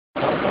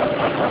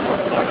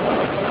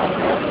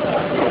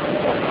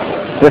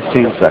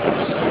15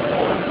 seconds.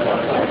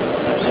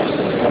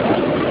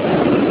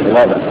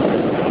 11,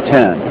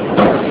 10,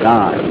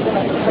 9,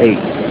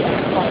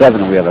 8,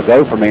 7. We have a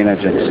go for main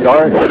engine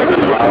start. 5,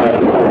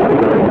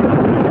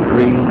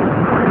 3,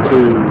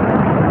 2,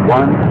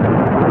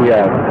 1. We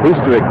have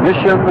booster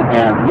ignition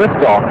and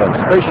liftoff of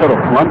Space Shuttle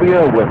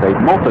Columbia with a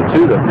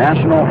multitude of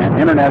national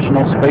and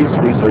international space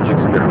research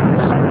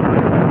experience.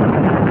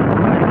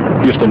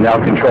 Houston now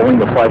controlling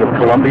the flight of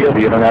Columbia,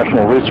 the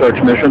international research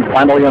mission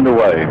finally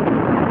underway.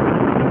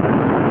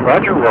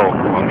 Roger, roll,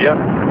 Columbia.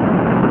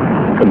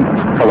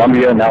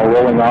 Columbia now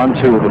rolling on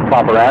to the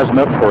proper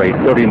azimuth for a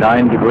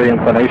 39-degree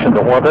inclination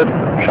to orbit.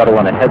 Shuttle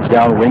in a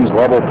heads-down, wings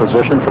level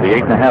position for the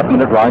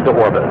 8.5-minute ride to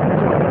orbit.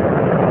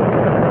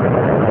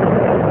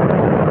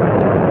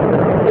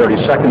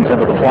 30 seconds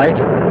into the flight,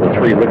 the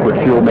 3 liquid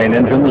fuel main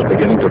engines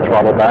beginning to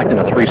throttle back in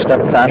a 3-step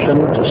fashion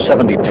to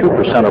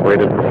 72% of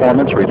rated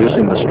performance,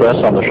 reducing the stress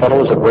on the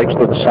shuttle as it breaks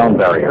through the sound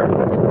barrier.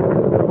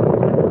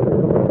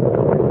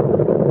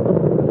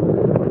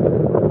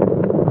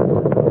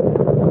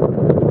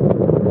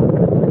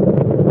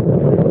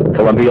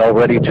 Columbia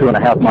already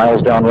 2.5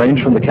 miles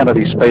downrange from the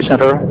Kennedy Space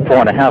Center,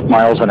 4.5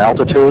 miles in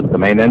altitude. The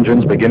main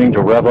engines beginning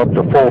to rev up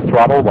to full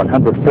throttle,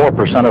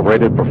 104% of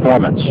rated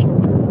performance.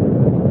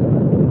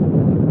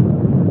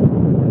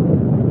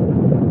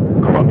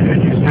 Columbia,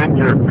 Houston,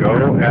 your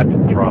go at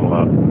throttle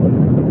up.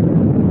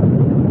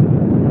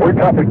 We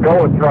copy,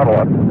 go at throttle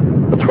up.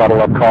 The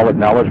throttle up call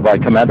acknowledged by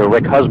Commander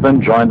Rick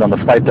Husband, joined on the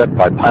flight deck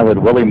by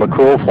pilot Willie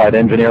McCool, flight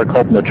engineer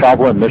Kalpana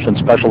Chawla, and mission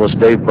specialist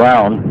Dave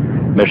Brown.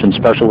 Mission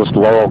Specialist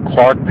Laurel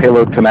Clark,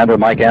 Payload Commander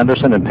Mike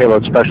Anderson, and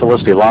Payload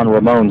Specialist Ilan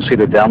Ramon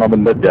seated down on the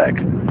middeck.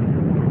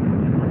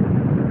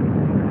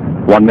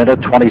 1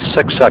 minute,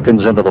 26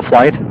 seconds into the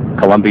flight.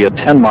 Columbia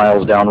 10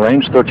 miles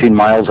downrange, 13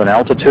 miles in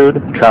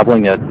altitude,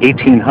 traveling at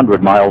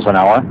 1,800 miles an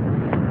hour.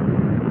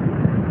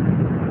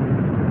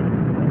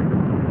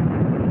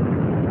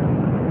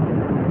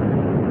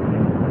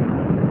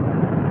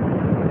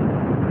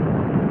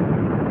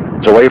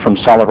 It's away from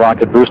solid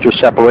rocket booster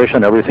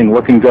separation, everything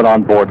looking good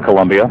on board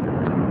Columbia.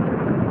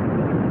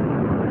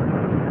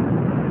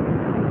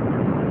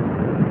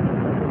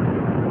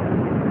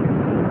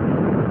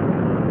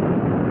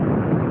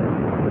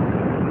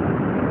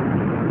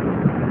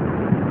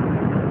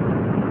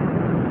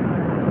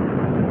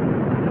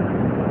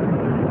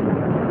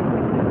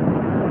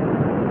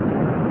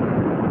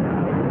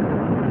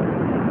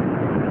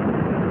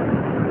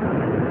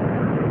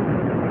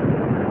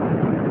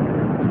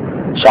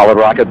 Solid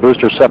rocket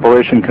booster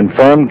separation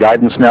confirmed.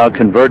 Guidance now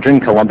converging.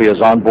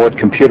 Columbia's onboard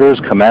computers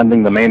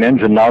commanding the main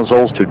engine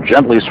nozzles to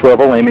gently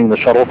swivel, aiming the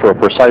shuttle for a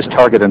precise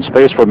target in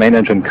space for main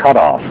engine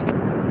cutoff.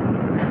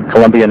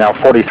 Columbia now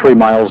 43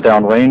 miles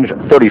downrange,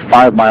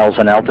 35 miles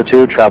in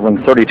altitude, traveling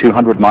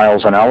 3,200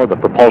 miles an hour. The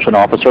propulsion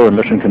officer and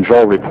mission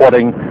control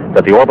reporting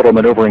that the orbital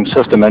maneuvering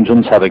system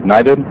engines have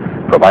ignited,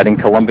 providing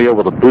Columbia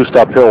with a boost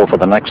uphill for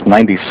the next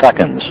 90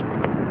 seconds.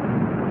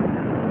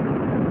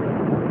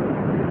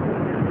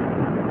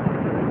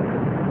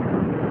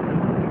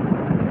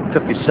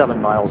 57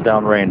 miles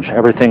downrange.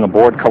 Everything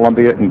aboard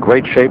Columbia in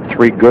great shape.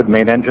 3 good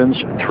main engines,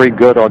 3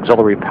 good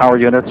auxiliary power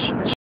units.